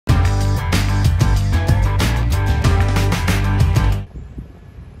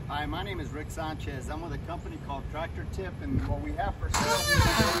Sanchez. I'm with a company called Tractor Tip, and what we have for sale here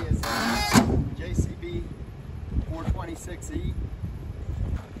today is a JCB 426E.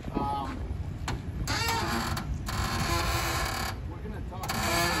 We're going to talk about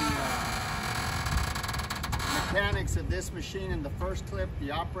the mechanics of this machine in the first clip,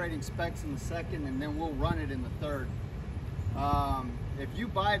 the operating specs in the second, and then we'll run it in the third. If you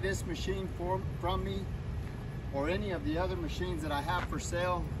buy this machine from me, or any of the other machines that I have for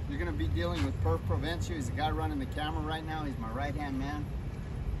sale, you're going to be dealing with Perf Provencio. He's the guy running the camera right now. He's my right-hand man.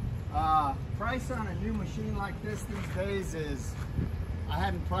 Price on a new machine like this these days is, I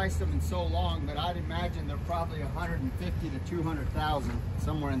hadn't priced them in so long, but I'd imagine they're probably 150 to 200,000,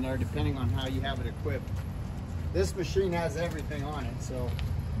 somewhere in there, depending on how you have it equipped. This machine has everything on it, so.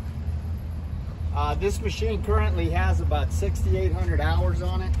 This machine currently has about 6,800 hours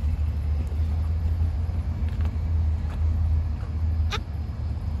on it.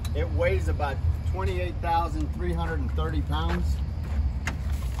 It weighs about 28,330 pounds.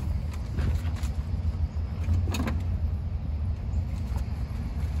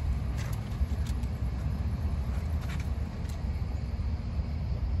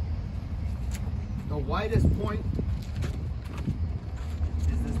 The widest point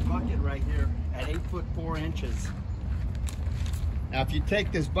is this bucket right here at 8'4". Now if you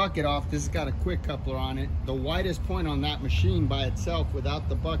take this bucket off, this has got a quick coupler on it. The widest point on that machine by itself without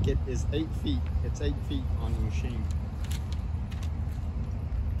the bucket is 8 feet. It's 8 feet on the machine.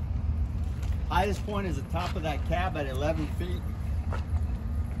 Highest point is the top of that cab at 11 feet.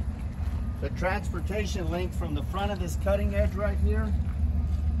 The transportation length from the front of this cutting edge right here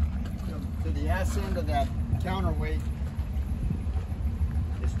to the ass end of that counterweight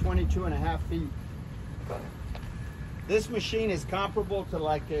is 22.5 feet. This machine is comparable to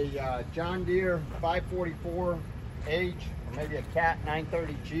like a John Deere 544H or maybe a Cat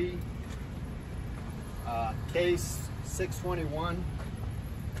 930G, Case 621.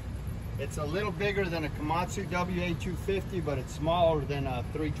 It's a little bigger than a Komatsu WA250, but it's smaller than a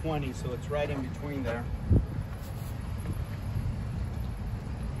 320, so it's right in between there.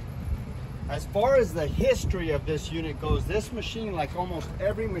 As far as the history of this unit goes, this machine, like almost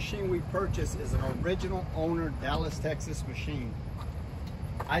every machine we purchase, is an original owner Dallas, Texas machine.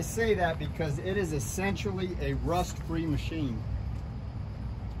 I say that because it is essentially a rust-free machine.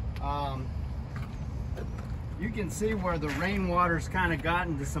 You can see where the rainwater's kind of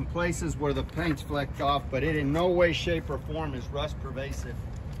gotten to some places where the paint's flecked off, but it in no way, shape, or form is rust pervasive.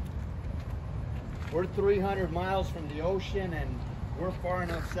 We're 300 miles from the ocean, and we're far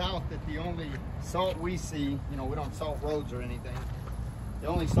enough south that the only salt we see, you know, we don't salt roads or anything. The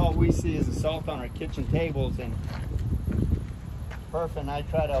only salt we see is the salt on our kitchen tables, and Perf and I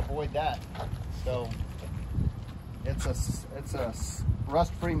try to avoid that. So it's a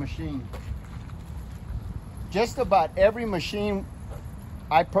rust-free machine. Just about every machine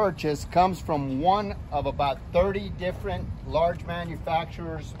I purchase comes from one of about 30 different large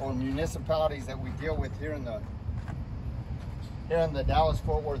manufacturers or municipalities that we deal with here in the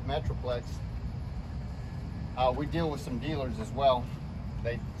Dallas-Fort Worth Metroplex. We deal with some dealers as well.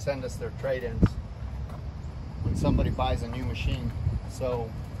 They send us their trade-ins when somebody buys a new machine. So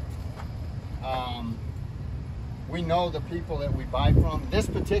we know the people that we buy from. This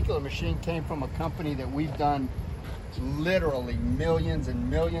particular machine came from a company that we've done literally millions and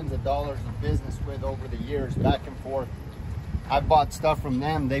millions of dollars of business with over the years, back and forth. I bought stuff from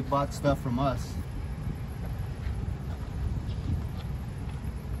them, they bought stuff from us.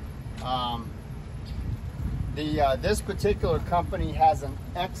 This particular company has an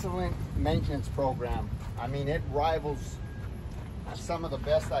excellent maintenance program. I mean, it rivals some of the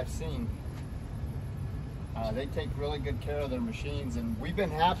best I've seen. They take really good care of their machines, and we've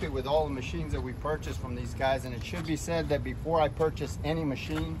been happy with all the machines that we purchase from these guys. And it should be said that before I purchase any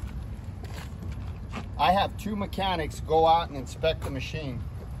machine, I have 2 mechanics go out and inspect the machine.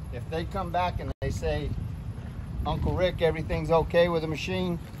 If they come back and they say, Uncle Rick, everything's okay with the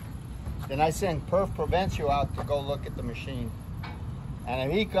machine, then I send Perf Provencio out to go look at the machine. And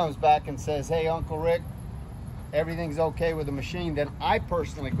if he comes back and says, hey, Uncle Rick, everything's okay with the machine, then I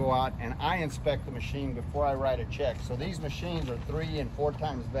personally go out and I inspect the machine before I write a check. So these machines are 3 and 4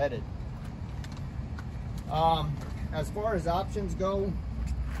 times vetted. As far as options go,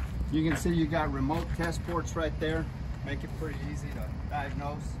 you can see you got remote test ports right there. Make it pretty easy to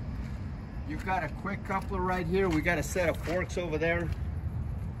diagnose. You've got a quick coupler right here. We got a set of forks over there.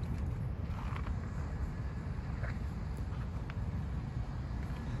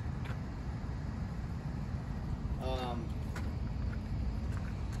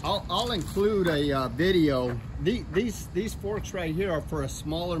 I'll include a video. These forks right here are for a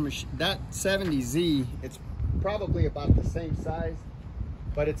smaller machine. That 70Z, it's probably about the same size,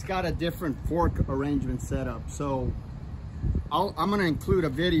 but it's got a different fork arrangement setup. So I'm going to include a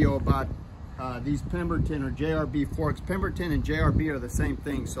video about these Pemberton or JRB forks. Pemberton and JRB are the same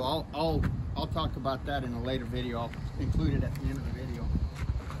thing, so I'll talk about that in a later video. I'll include it at the end of the video.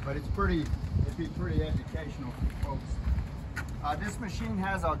 But it'd be pretty educational for folks. This machine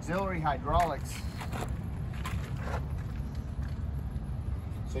has auxiliary hydraulics,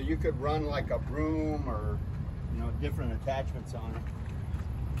 so you could run like a broom or, you know, different attachments on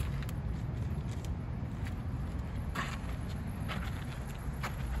it.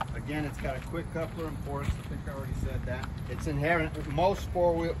 Again, it's got a quick coupler and forks. I think I already said that. It's inherent. Most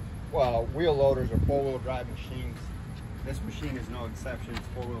wheel loaders are four-wheel drive machines. This machine is no exception. It's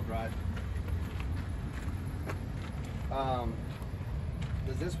four-wheel drive.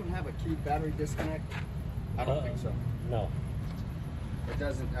 Does this one have a key battery disconnect? I don't think so. No. It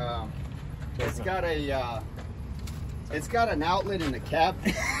doesn't. It's got an outlet in the cab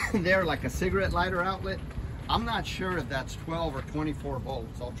there, like a cigarette lighter outlet. I'm not sure if that's 12 or 24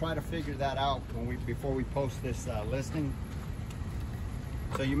 volts. I'll try to figure that out before we post this listing.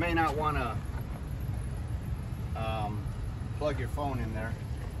 So you may not want to plug your phone in there.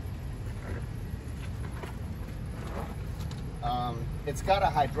 It's got a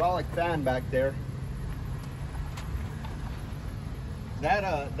hydraulic fan back there. That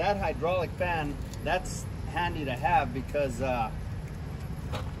hydraulic fan, that's handy to have because as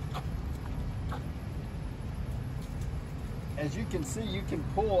you can see, you can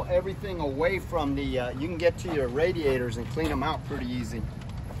pull everything away from the, you can get to your radiators and clean them out pretty easy.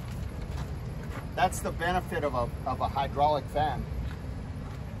 That's the benefit of a hydraulic fan.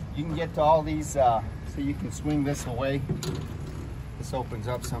 You can get to all these, so you can swing this away. This opens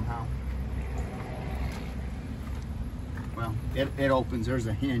up somehow. Well, it opens, there's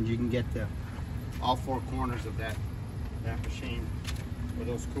a hinge. You can get to all four corners of that machine with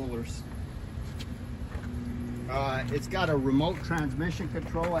those coolers. It's got a remote transmission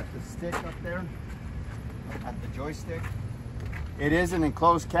control at the stick up there, at the joystick. It is an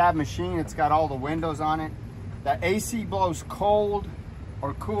enclosed cab machine. It's got all the windows on it. The AC blows cold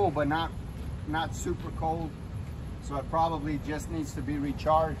or cool, but not super cold. So it probably just needs to be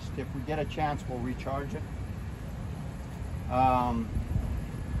recharged. If we get a chance, we'll recharge it.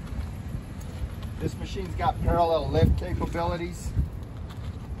 This machine's got parallel lift capabilities.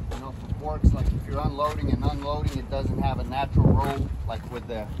 You know, for forks, like if you're unloading and unloading, it doesn't have a natural roll like with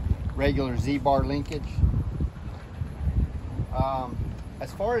the regular Z-bar linkage.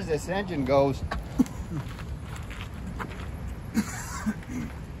 As far as this engine goes,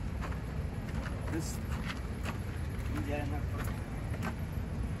 this, you get in there first.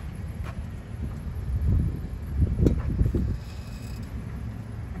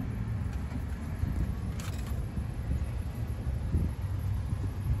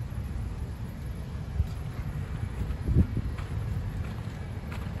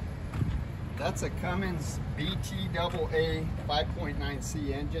 That's a Cummins BTAA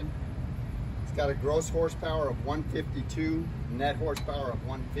 5.9C engine. It's got a gross horsepower of 152, net horsepower of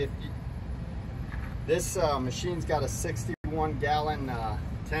 150. This machine's got a 61-gallon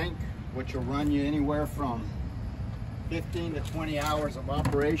tank, which will run you anywhere from 15 to 20 hours of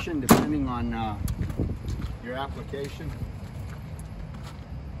operation, depending on your application.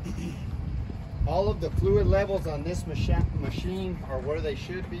 All of the fluid levels on this machine are where they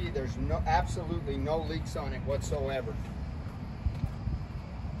should be. There's absolutely no leaks on it whatsoever.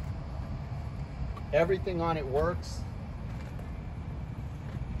 Everything on it works.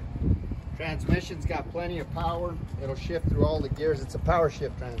 Transmission's got plenty of power. It'll shift through all the gears. It's a power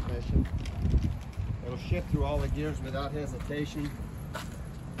shift transmission. It'll shift through all the gears without hesitation.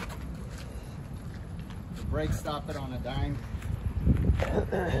 The brakes stop it on a dime.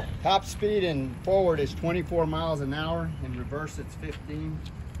 Top speed in forward is 24 miles an hour. In reverse, it's 15.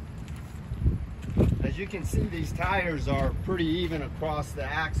 As you can see, these tires are pretty even across the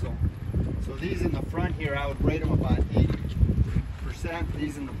axle. So these in the front here, I would rate them about 80%.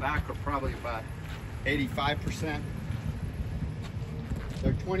 These in the back are probably about 85%.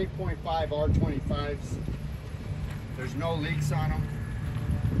 They're 20.5 R25s. There's no leaks on them.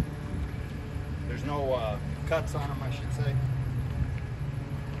 There's no cuts on them, I should say.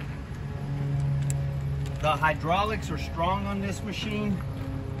 The hydraulics are strong on this machine.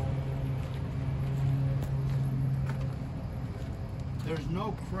 There's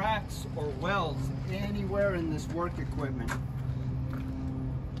no cracks or welds anywhere in this work equipment.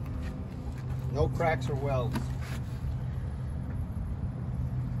 No cracks or welds.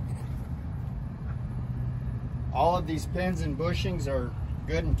 All of these pins and bushings are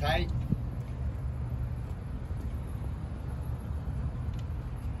good and tight.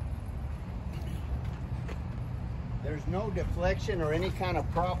 There's no deflection or any kind of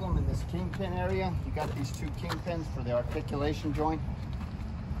problem in this kingpin area. You got these two kingpins for the articulation joint.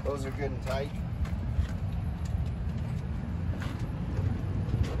 Those are good and tight.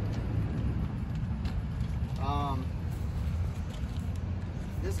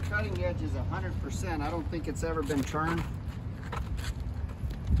 This cutting edge is 100%. I don't think it's ever been turned.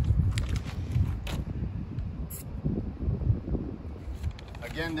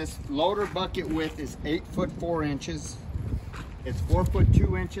 Again, this loader bucket width is 8 foot 4 inches. It's 4 foot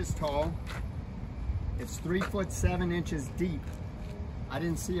 2 inches tall. It's 3 foot 7 inches deep. I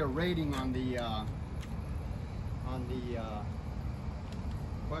didn't see a rating on the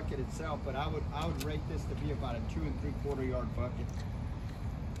bucket itself, but I would rate this to be about a 2 3/4 yard bucket.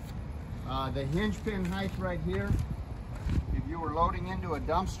 The hinge pin height right here, if you were loading into a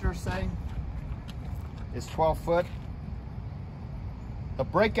dumpster, say, is 12 foot. The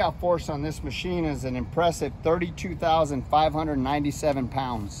breakout force on this machine is an impressive 32,597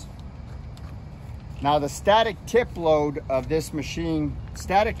 pounds. Now the static tip load of this machine,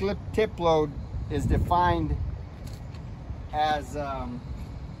 static tip load is defined as,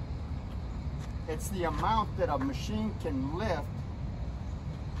 it's the amount that a machine can lift.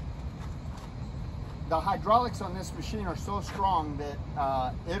 The hydraulics on this machine are so strong that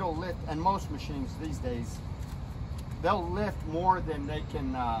it'll lift, and most machines these days, they'll lift more than they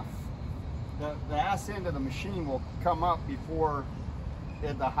can, the ass end of the machine will come up before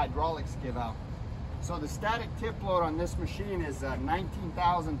the hydraulics give out. So the static tip load on this machine is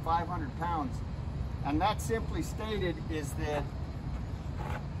 19,500 pounds. And that simply stated is that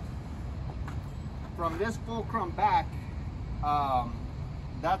from this fulcrum back,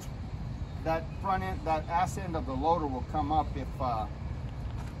 that front end, that ass end of the loader will come up if,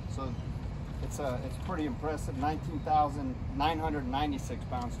 so it's pretty impressive, 19,996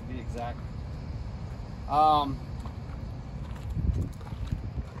 pounds to be exact.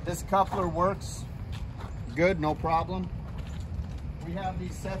 This coupler works good, no problem. We have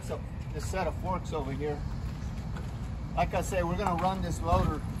these this set of forks over here. Like I say, we're gonna run this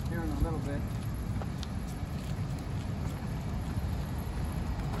loader here in a little bit.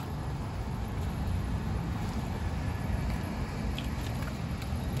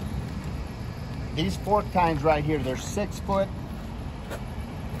 These fork tines right here, they're 6 foot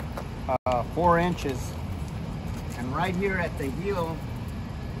 4 inches, and right here at the heel,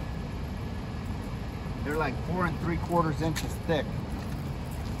 they're like 4 3/4 inches thick.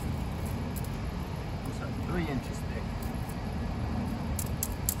 I'm sorry, 3 inches thick.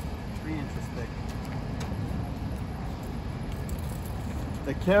 3 inches thick.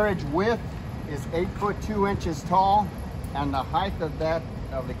 The carriage width is 8 foot 2 inches tall, and the height of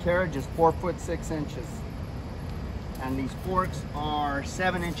the carriage is 4 foot 6 inches. And these forks are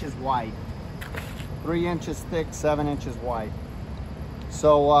 7 inches wide. 3 inches thick, 7 inches wide.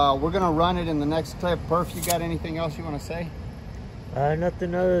 So we're gonna run it in the next clip. Perf, you got anything else you want to say?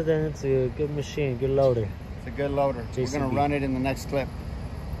 Nothing other than it's a good machine, good loader. It's a good loader. JCB. We're gonna run it in the next clip.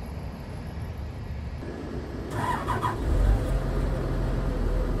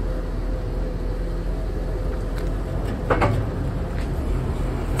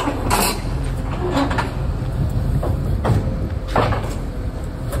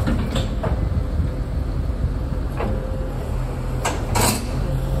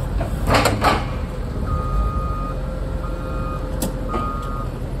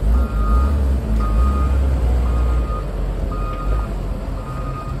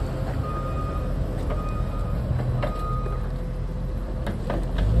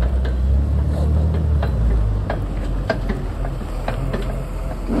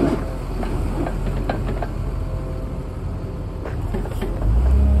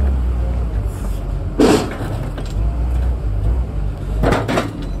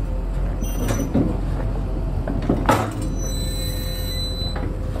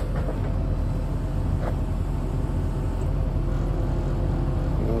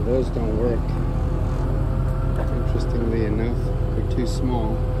 Those don't work. Interestingly enough, they're too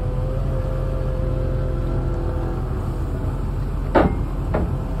small.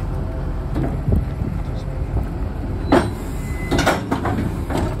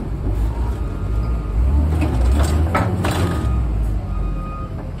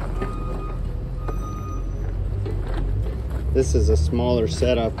 This is a smaller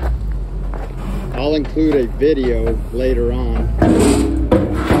setup. I'll include a video later on.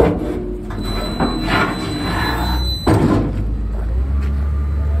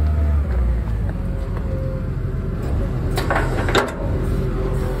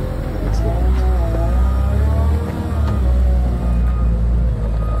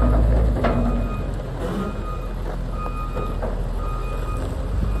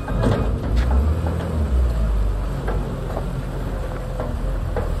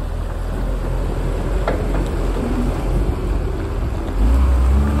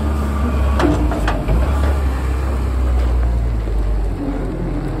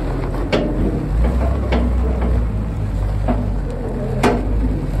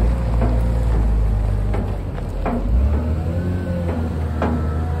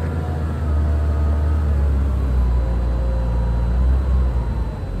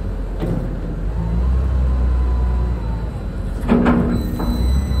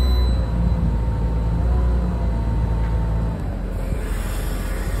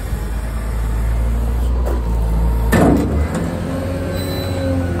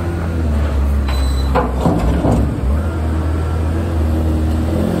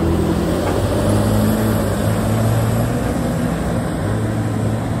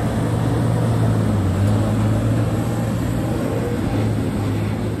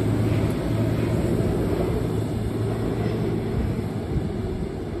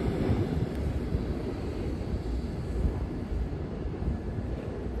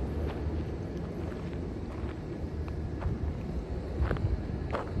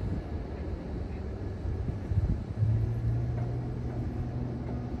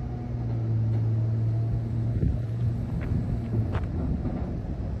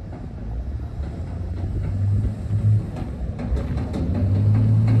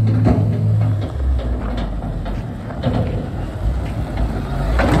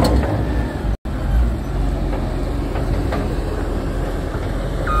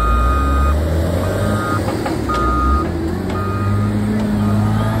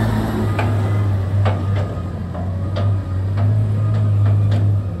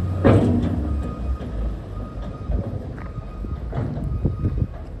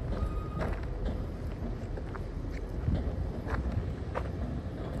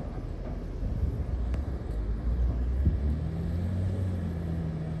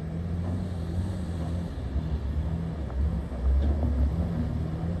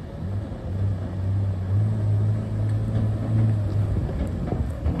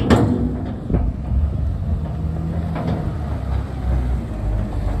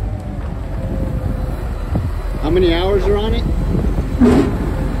 many hours are on it?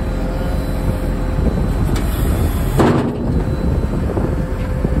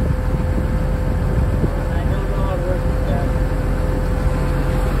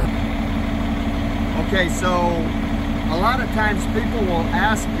 Okay, so a lot of times people will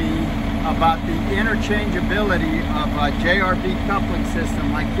ask me about the interchangeability of a JRB coupling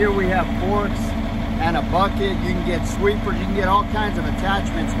system. Like here we have forks and a bucket. You can get sweepers, you can get all kinds of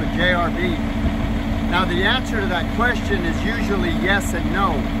attachments with JRB. Now the answer to that question is usually yes and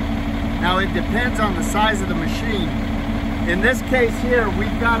no. Now it depends on the size of the machine. In this case here,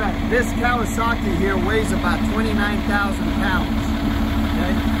 we've got this Kawasaki here weighs about 29,000 pounds.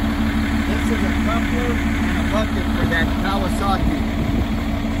 Okay? This is a coupler and a bucket for that Kawasaki.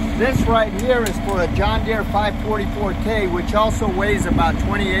 This right here is for a John Deere 544K, which also weighs about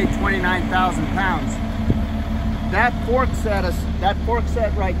 29,000 pounds. That fork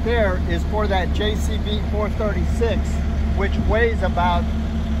set right there is for that JCB 436, which weighs about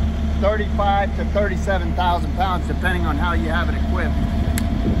 35 to 37,000 pounds, depending on how you have it equipped.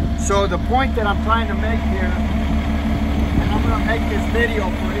 So the point that I'm trying to make here, and I'm going to make this video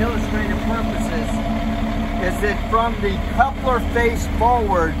for illustrative purposes, is that from the coupler face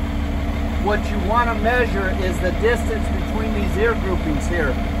forward, what you want to measure is the distance between these ear groupings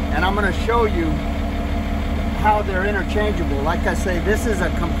here. And I'm going to show you how they're interchangeable. Like I say, this is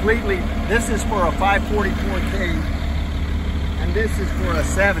this is for a 544K, and this is for a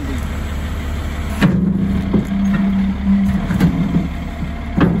 70.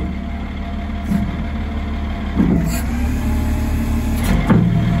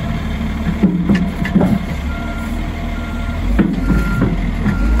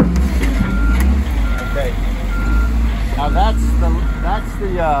 That's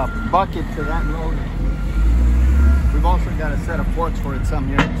the bucket to that loader. We've also got a set of forks for it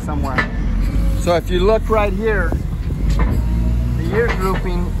somewhere. So if you look right here, the ear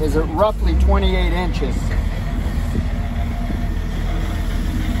grouping is at roughly 28 inches.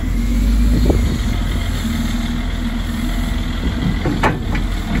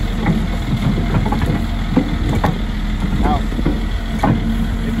 Now,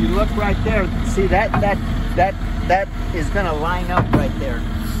 if you look right there, see that is going to line up right there.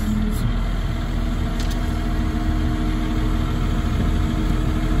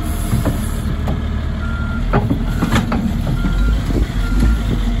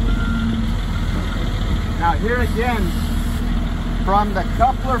 Now here again, from the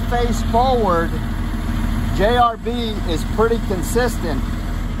coupler face forward, JRB is pretty consistent,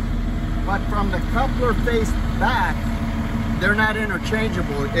 but from the coupler face back, they're not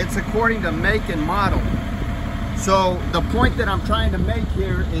interchangeable. It's according to make and model. So the point that I'm trying to make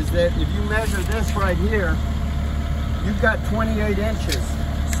here is that if you measure this right here, you've got 28 inches.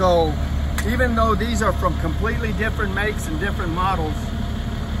 So even though these are from completely different makes and different models,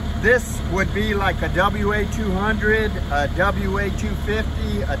 this would be like a WA200, a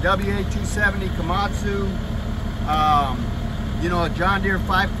WA250, a WA270 Komatsu, you know, a John Deere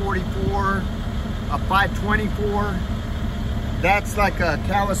 544, a 524. That's like a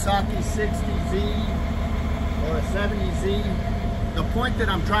Kawasaki 60Z. Or a 70Z. The point that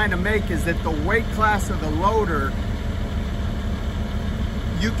I'm trying to make is that the weight class of the loader,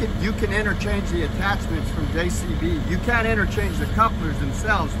 you can interchange the attachments from JCB. You can't interchange the couplers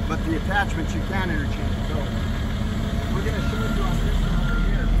themselves, but the attachments you can interchange. So we're going to show you on this one over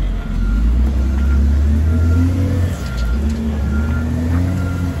here.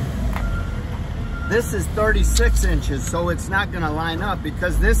 This is 36 inches, so it's not going to line up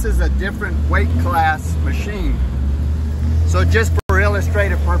because this is a different weight class machine. So just for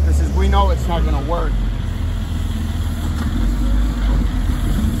illustrative purposes, we know it's not going to work.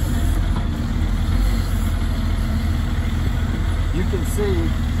 You can see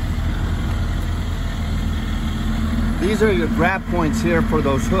these are your grab points here for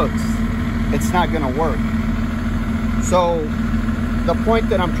those hooks. It's not going to work. So the point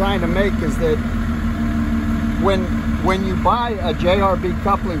that I'm trying to make is that when you buy a JRB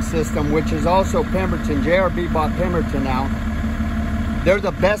coupling system, which is also Pemberton, JRB bought Pemberton out, they're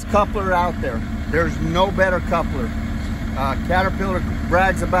the best coupler out there. There's no better coupler. Caterpillar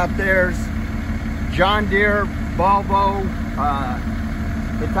brags about theirs. John Deere, Volvo,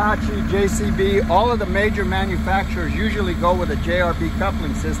 Hitachi, JCB, all of the major manufacturers usually go with a JRB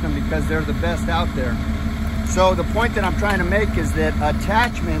coupling system because they're the best out there. So the point that I'm trying to make is that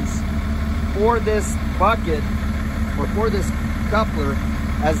attachments for this bucket or for this coupler,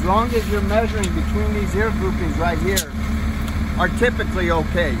 as long as you're measuring between these ear groupings right here, are typically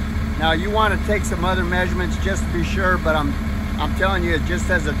okay. Now you want to take some other measurements just to be sure, but I'm telling you, just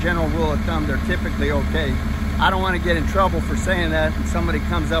as a general rule of thumb, they're typically okay. I don't want to get in trouble for saying that and somebody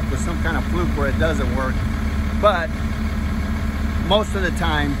comes up with some kind of fluke where it doesn't work. But most of the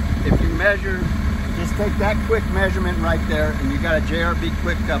time, if you measure, just take that quick measurement right there and you got a JRB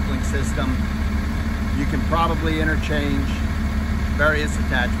quick coupling system, you can probably interchange various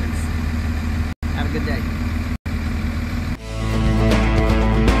attachments. Have a good day.